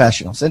Virtual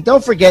Professionals. And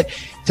don't forget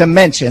to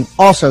mention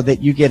also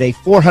that you get a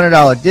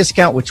 $400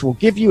 discount, which will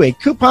give you a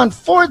coupon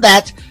for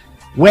that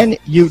when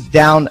you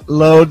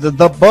download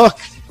the book.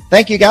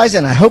 Thank you, guys,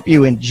 and I hope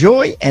you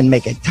enjoy and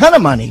make a ton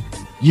of money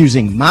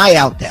using My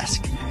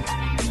Outdesk.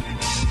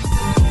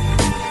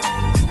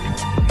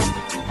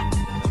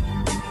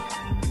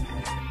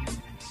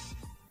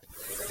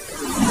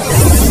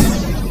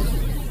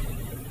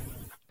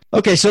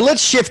 Okay, so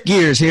let's shift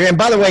gears here. And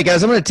by the way,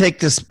 guys, I'm going to take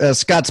this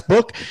Scott's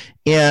book,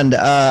 and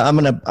I'm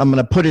going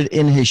to put it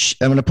in his.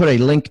 I'm going to put a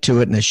link to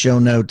it in the show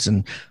notes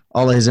and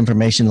all of his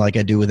information, like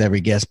I do with every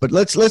guest. But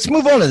let's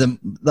move on to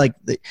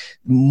the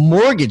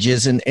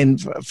mortgages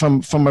and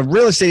from a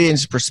real estate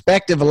agent's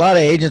perspective, a lot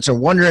of agents are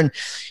wondering,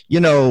 you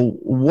know,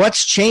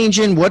 what's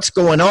changing, what's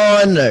going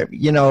on,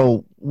 you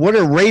know, what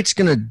are rates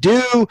going to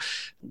do?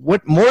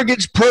 What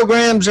mortgage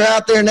programs are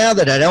out there now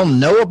that I don't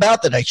know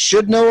about that I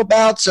should know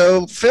about?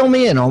 So fill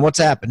me in on what's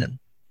happening.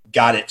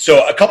 Got it.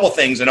 So a couple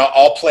things, and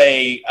I'll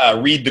play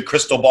read the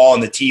crystal ball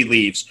and the tea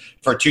leaves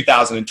for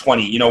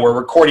 2020. You know, we're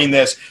recording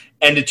this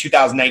end of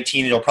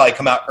 2019. It'll probably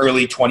come out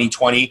early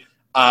 2020.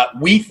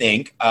 We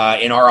think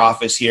in our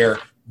office here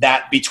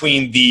that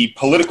between the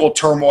political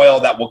turmoil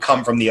that will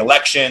come from the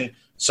election,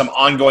 some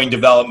ongoing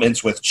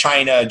developments with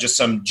China, just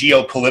some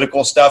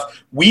geopolitical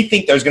stuff, we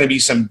think there's going to be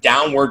some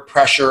downward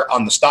pressure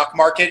on the stock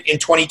market in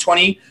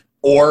 2020,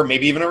 or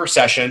maybe even a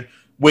recession,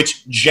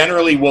 which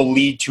generally will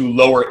lead to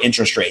lower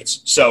interest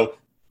rates. So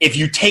if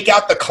you take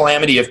out the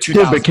calamity of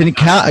 2000, but you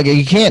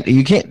can't.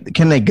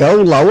 Can they go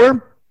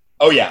lower?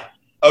 Oh yeah.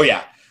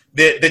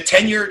 The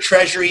 10-year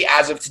Treasury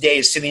as of today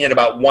is sitting at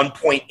about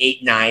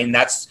 1.89.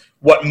 That's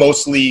what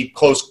most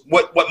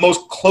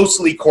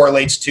closely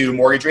correlates to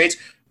mortgage rates.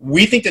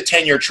 We think the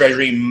 10-year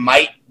Treasury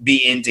might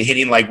be into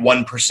hitting like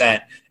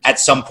 1% at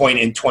some point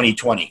in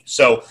 2020.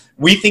 So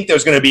we think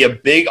there's going to be a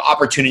big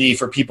opportunity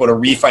for people to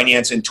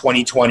refinance in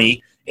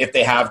 2020 if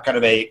they have kind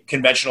of a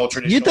conventional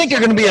traditional. You think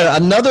there's going to be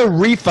another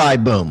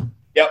refi boom?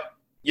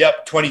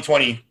 Yep,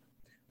 2020.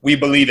 We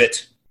believe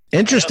it.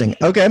 Interesting.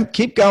 Okay,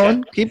 keep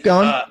going.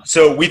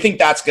 So we think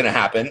that's going to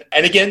happen.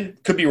 And again,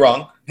 could be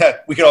wrong.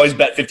 We could always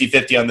bet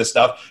 50-50 on this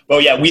stuff.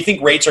 But yeah, we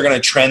think rates are going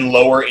to trend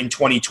lower in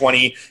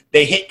 2020.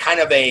 They hit kind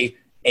of a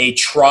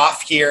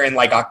trough here in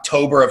like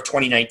October of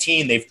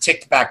 2019. They've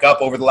ticked back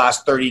up over the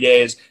last 30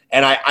 days.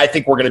 And I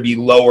think we're going to be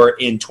lower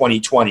in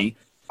 2020.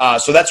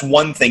 So that's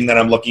one thing that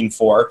I'm looking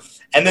for.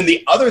 And then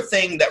the other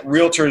thing that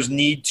realtors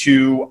need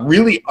to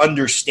really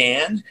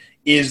understand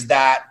is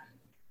that,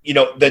 you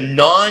know, the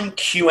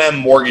non-QM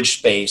mortgage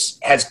space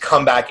has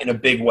come back in a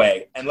big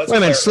way. And let's wait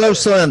a minute, slow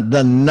down.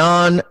 The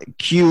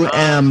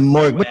non-QM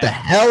mortgage. What the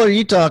hell are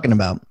you talking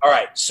about? All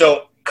right.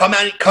 So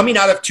coming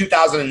out of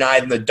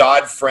 2009, the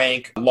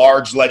Dodd-Frank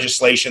large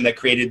legislation that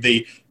created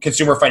the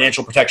Consumer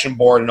Financial Protection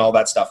Board and all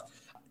that stuff,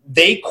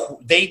 they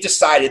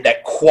decided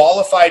that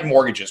qualified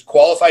mortgages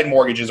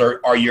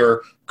are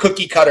your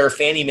cookie cutter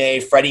Fannie Mae,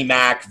 Freddie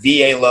Mac,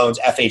 VA loans,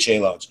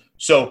 FHA loans.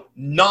 So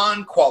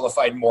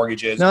non-qualified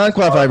mortgages.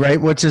 Non-qualified, right?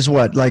 Which is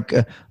what? Like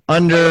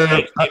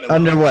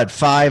under what?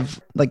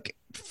 5, like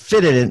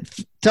fit it in.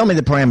 Tell me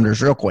the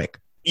parameters real quick.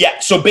 Yeah.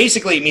 So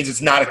basically it means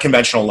it's not a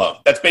conventional loan.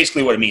 That's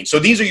basically what it means. So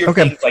these are your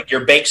things like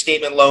your bank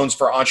statement loans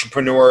for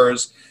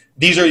entrepreneurs.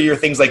 These are your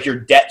things like your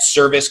debt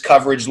service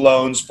coverage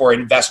loans for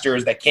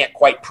investors that can't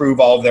quite prove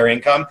all of their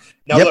income.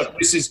 Now, look,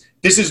 this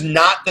is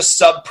not the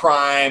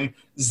subprime,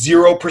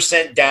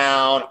 0%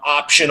 down,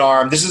 option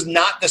arm. This is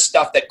not the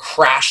stuff that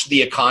crashed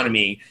the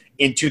economy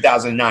in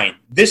 2009.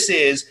 This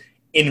is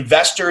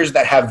investors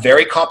that have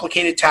very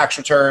complicated tax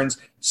returns,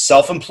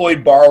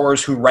 self-employed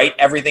borrowers who write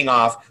everything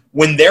off.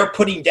 When they're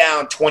putting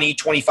down 20,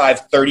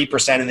 25,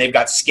 30% and they've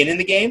got skin in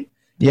the game,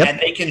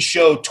 and they can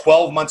show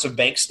 12 months of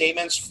bank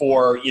statements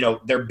for,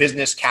 their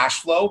business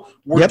cash flow,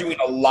 we're doing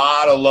a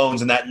lot of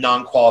loans in that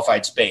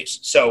non-qualified space.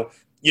 So,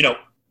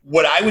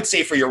 what I would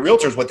say for your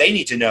realtors, what they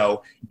need to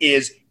know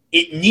is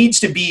it needs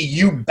to be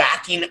you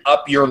backing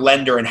up your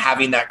lender and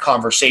having that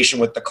conversation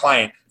with the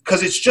client,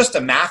 because it's just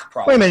a math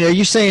problem. Wait a minute. Are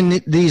you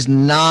saying these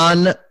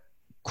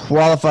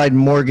non-qualified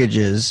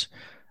mortgages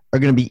are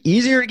going to be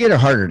easier to get or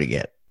harder to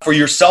get? For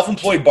your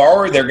self-employed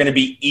borrower, they're going to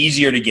be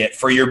easier to get.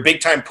 For your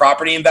big-time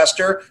property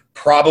investor,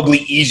 probably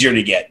easier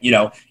to get.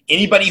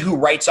 Anybody who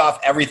writes off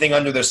everything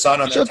under the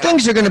sun on their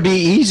things are going to be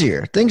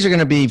easier. Things are going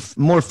to be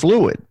more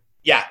fluid.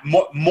 Yeah,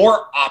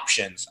 more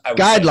options. I would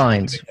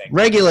Guidelines,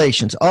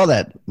 regulations, all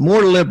that.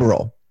 More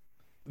liberal.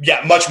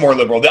 Yeah, much more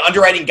liberal. The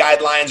underwriting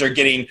guidelines are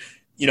getting,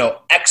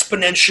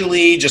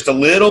 exponentially just a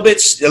little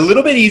bit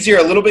easier,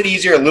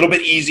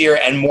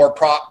 and more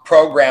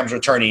programs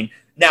returning.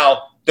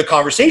 Now, the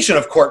conversation,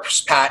 of course,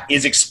 Pat,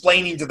 is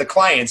explaining to the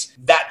clients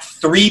that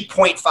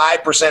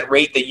 3.5%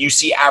 rate that you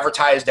see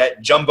advertised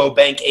at Jumbo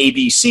Bank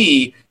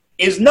ABC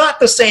is not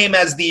the same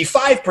as the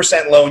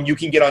 5% loan you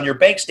can get on your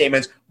bank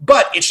statements,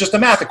 but it's just a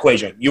math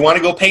equation. You want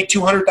to go pay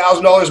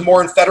 $200,000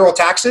 more in federal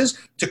taxes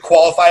to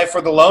qualify for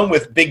the loan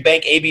with Big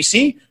Bank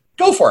ABC?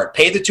 Go for it.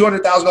 Pay the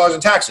 $200,000 in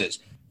taxes.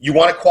 You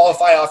want to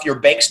qualify off your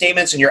bank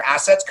statements and your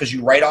assets because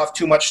you write off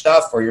too much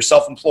stuff, or you're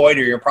self-employed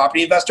or you're a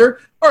property investor?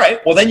 All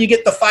right, well then you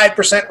get the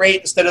 5% rate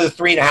instead of the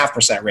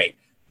 3.5% rate.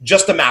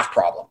 Just a math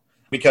problem,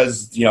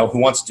 because who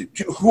wants to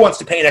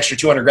pay an extra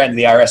 $200,000 to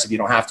the IRS if you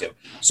don't have to?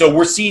 So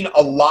we're seeing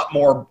a lot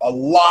more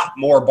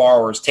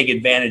borrowers take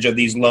advantage of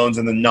these loans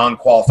in the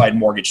non-qualified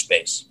mortgage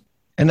space.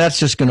 And that's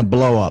just going to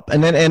blow up.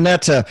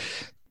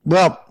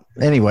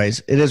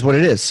 Anyways, it is what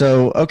it is.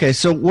 So, okay.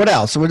 So what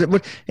else?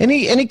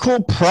 Any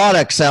cool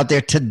products out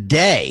there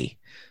today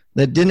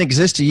that didn't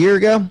exist a year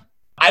ago?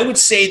 I would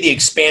say the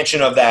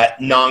expansion of that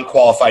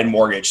non-qualified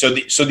mortgage. So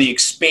the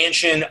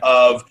expansion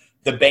of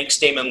the bank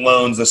statement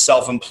loans, the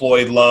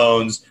self-employed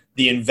loans,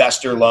 the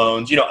investor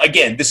loans.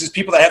 Again, this is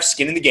people that have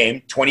skin in the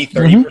game, 20,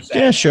 30%.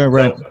 Yeah, sure,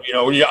 right.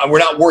 So, we're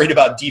not worried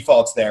about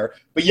defaults there.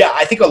 But yeah,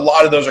 I think a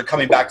lot of those are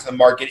coming back to the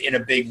market in a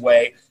big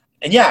way.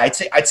 And yeah,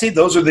 I'd say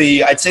those are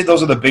the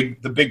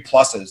big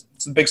pluses.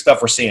 It's the big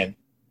stuff we're seeing.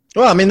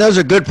 Well, I mean, those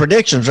are good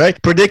predictions,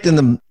 right?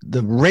 Predicting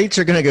the rates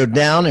are going to go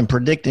down and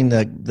predicting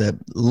the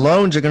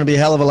loans are going to be a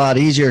hell of a lot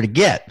easier to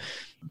get.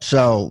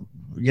 So,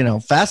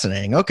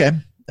 fascinating. Okay.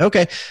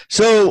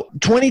 So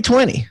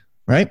 2020,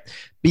 right?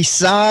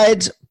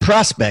 Besides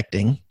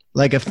prospecting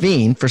like a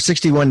fiend for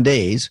 61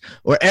 days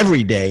or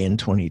every day in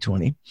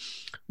 2020,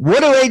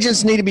 what do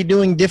agents need to be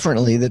doing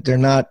differently that they're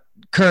not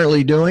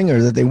currently doing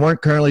or that they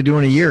weren't currently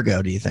doing a year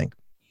ago, do you think?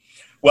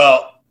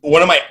 Well,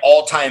 one of my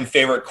all-time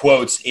favorite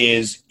quotes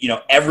is,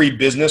 every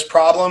business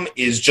problem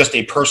is just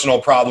a personal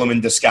problem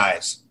in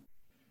disguise.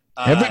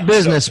 Every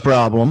business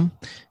problem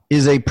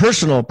is a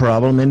personal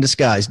problem in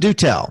disguise. Do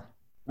tell.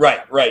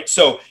 Right.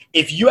 So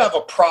if you have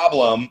a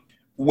problem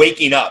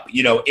waking up,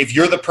 if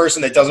you're the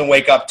person that doesn't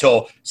wake up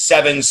till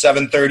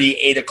 7:30,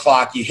 8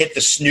 o'clock, you hit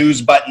the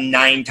snooze button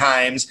 9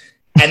 times,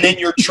 and then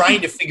you're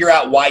trying to figure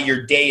out why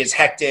your day is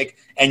hectic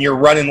and you're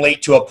running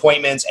late to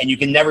appointments and you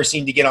can never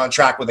seem to get on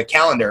track with a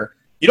calendar.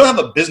 You don't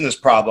have a business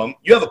problem.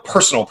 You have a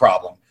personal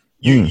problem.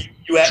 You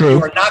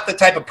are not the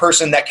type of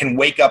person that can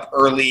wake up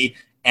early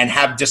and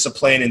have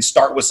discipline and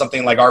start with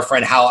something like our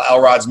friend Hal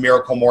Elrod's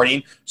Miracle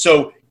Morning.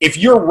 So if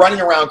you're running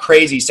around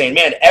crazy saying,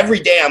 man, every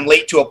day I'm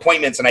late to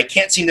appointments and I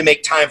can't seem to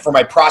make time for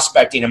my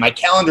prospecting and my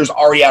calendar's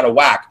already out of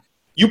whack,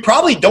 you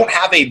probably don't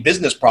have a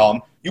business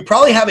problem. You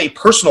probably have a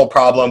personal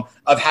problem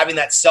of having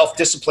that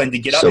self-discipline to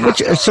get up.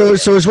 So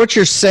is what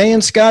you're saying,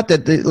 Scott,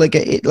 that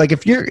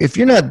if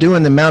you're not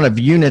doing the amount of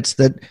units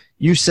that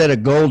you set a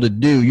goal to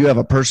do, you have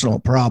a personal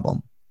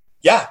problem.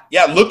 Yeah.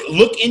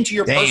 Look into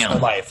your personal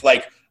life.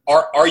 Like,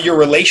 are your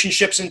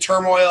relationships in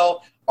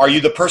turmoil? Are you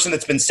the person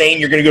that's been saying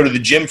you're going to go to the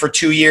gym for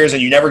 2 years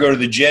and you never go to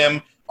the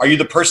gym? Are you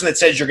the person that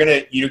says you're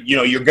going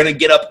to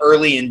get up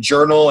early and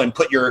journal and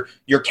put your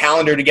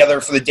calendar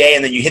together for the day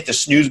and then you hit the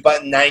snooze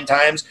button 9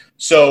 times?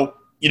 So,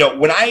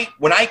 when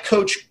I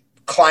coach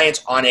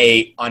clients on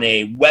a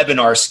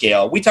webinar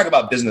scale, we talk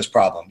about business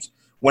problems.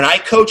 When I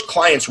coach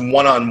clients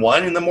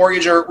one-on-one in the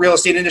mortgage or real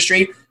estate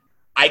industry,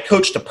 I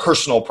coach to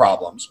personal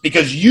problems,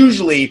 because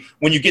usually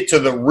when you get to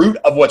the root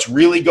of what's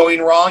really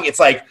going wrong, it's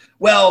like,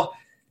 well,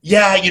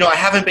 yeah, I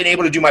haven't been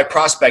able to do my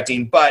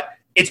prospecting, but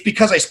it's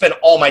because I spend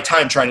all my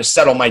time trying to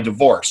settle my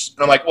divorce.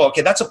 And I'm like, well,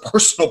 okay, that's a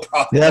personal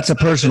problem. Yeah, that's a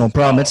personal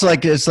problem. It's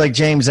like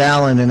James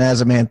Allen and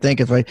As a Man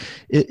Thinketh, right?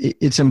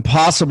 It's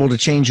impossible to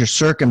change your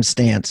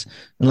circumstance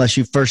unless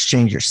you first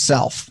change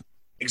yourself.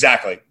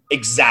 Exactly.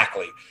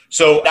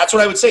 So that's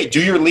what I would say.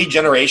 Do your lead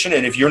generation.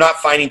 And if you're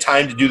not finding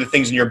time to do the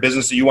things in your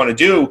business that you want to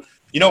do,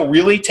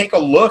 really take a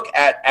look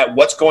at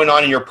what's going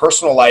on in your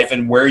personal life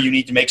and where you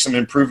need to make some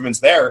improvements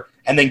there,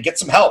 and then get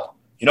some help.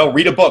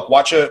 Read a book,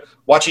 watch a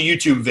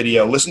YouTube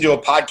video, listen to a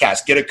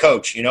podcast, get a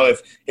coach.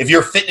 If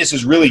your fitness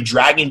is really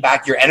dragging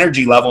back your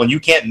energy level and you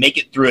can't make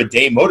it through a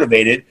day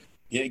motivated,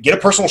 get a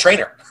personal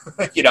trainer.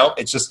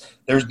 It's just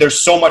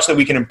there's so much that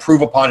we can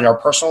improve upon in our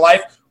personal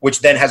life,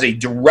 which then has a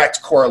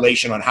direct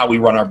correlation on how we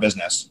run our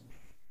business.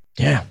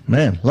 Yeah,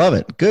 man, love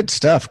it. Good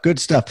stuff. All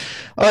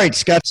right,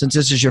 Scott, since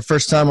this is your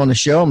first time on the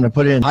show, I'm going to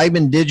put it in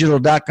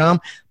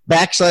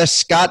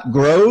hibandigital.com/Scott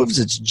Groves.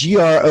 It's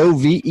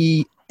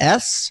GROVES.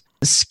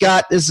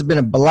 Scott, this has been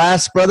a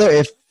blast, brother.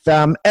 If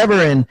I'm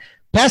ever in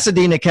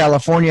Pasadena,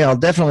 California, I'll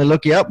definitely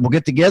look you up. We'll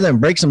get together and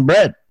break some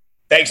bread.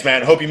 Thanks,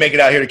 man. Hope you make it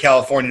out here to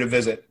California to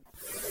visit.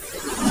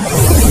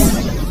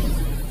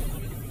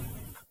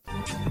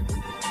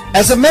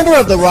 As a member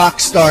of the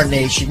Rockstar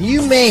Nation,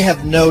 you may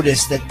have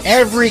noticed that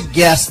every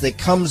guest that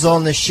comes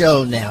on the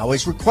show now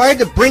is required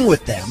to bring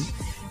with them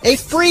a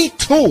free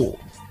tool,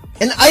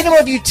 an item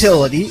of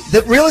utility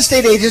that real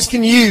estate agents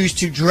can use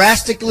to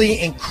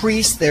drastically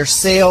increase their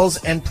sales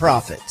and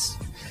profits.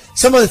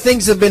 Some of the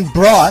things that have been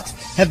brought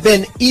have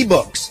been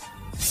ebooks,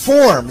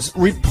 forms,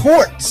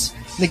 reports,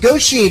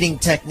 negotiating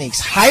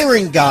techniques,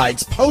 hiring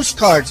guides,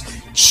 postcards,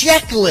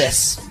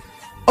 checklists,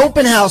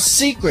 open house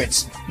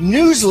secrets,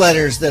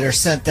 newsletters that are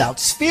sent out,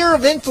 sphere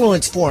of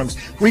influence forms,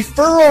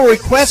 referral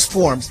request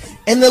forms,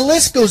 and the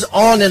list goes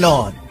on and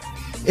on.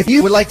 If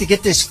you would like to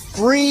get this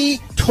free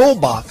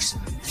toolbox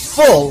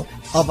full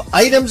of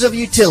items of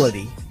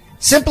utility,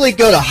 simply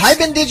go to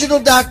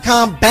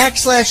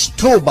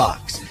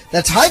hibandigital.com/toolbox.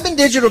 That's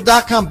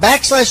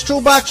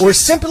hibandigital.com/toolbox, or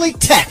simply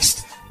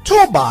text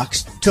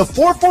toolbox to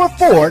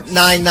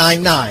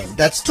 444-999.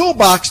 That's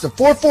toolbox to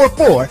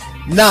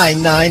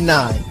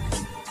 444-999.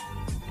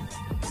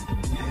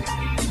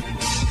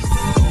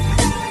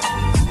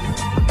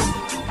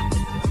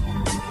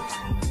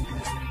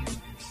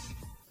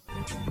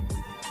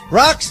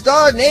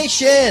 Rockstar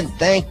Nation,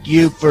 thank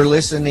you for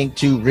listening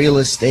to Real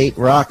Estate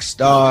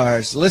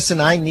Rockstars.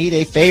 Listen, I need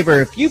a favor.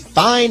 If you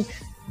find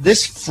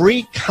this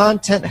free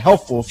content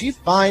helpful, if you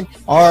find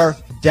our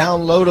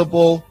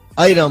downloadable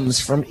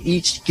items from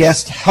each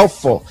guest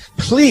helpful,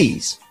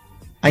 please,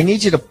 I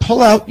need you to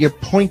pull out your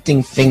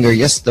pointing finger,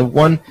 yes, the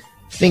one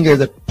finger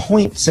that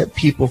points at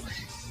people,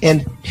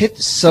 and hit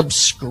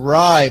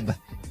subscribe.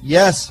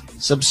 Yes,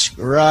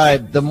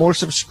 subscribe. The more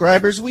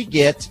subscribers we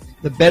get,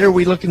 the better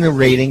we look in the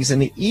ratings,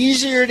 and the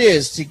easier it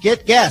is to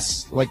get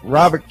guests like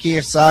Robert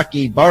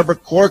Kiyosaki, Barbara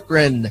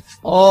Corcoran,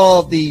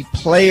 all the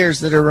players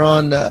that are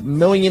on $1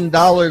 million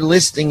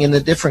listing in the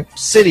different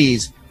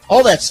cities.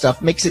 All that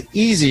stuff makes it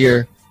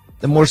easier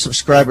the more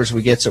subscribers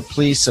we get, so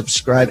please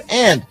subscribe.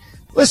 And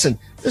listen,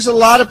 there's a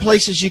lot of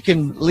places you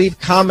can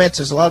leave comments.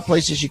 There's a lot of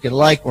places you can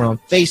like. We're on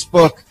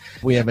Facebook.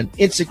 We have an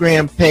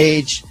Instagram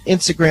page.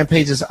 Instagram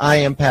page is I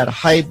am Pat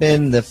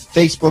Hiban. The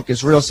Facebook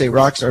is Real Estate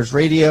Rockstars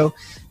Radio.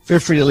 Feel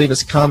free to leave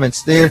us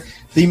comments there.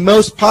 The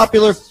most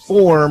popular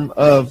form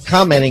of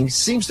commenting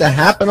seems to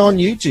happen on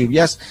YouTube.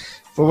 Yes,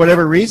 for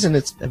whatever reason,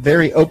 it's a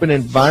very open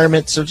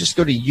environment. So just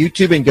go to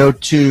YouTube and go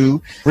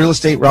to Real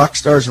Estate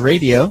Rockstars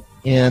Radio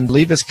and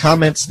leave us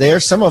comments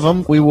there. Some of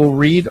them we will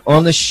read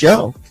on the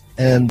show,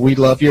 and we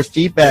love your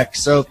feedback.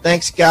 So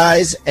thanks,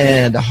 guys,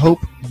 and I hope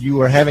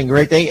you are having a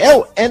great day.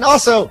 Oh, and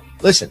also,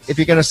 listen, if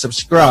you're going to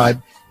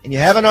subscribe and you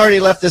haven't already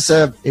left us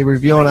a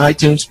review on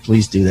iTunes,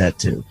 please do that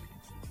too.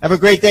 Have a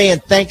great day,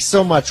 and thanks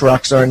so much,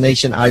 Rockstar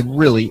Nation. I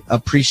really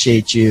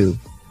appreciate you.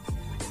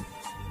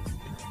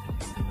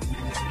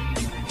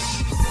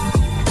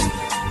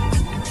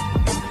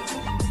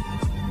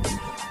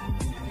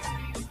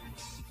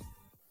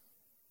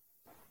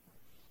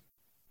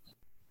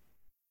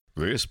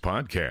 This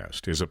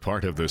podcast is a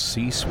part of the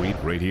C-Suite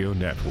Radio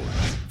Network.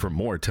 For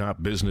more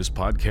top business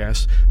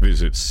podcasts,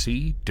 visit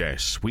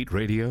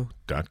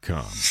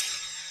c-suiteradio.com.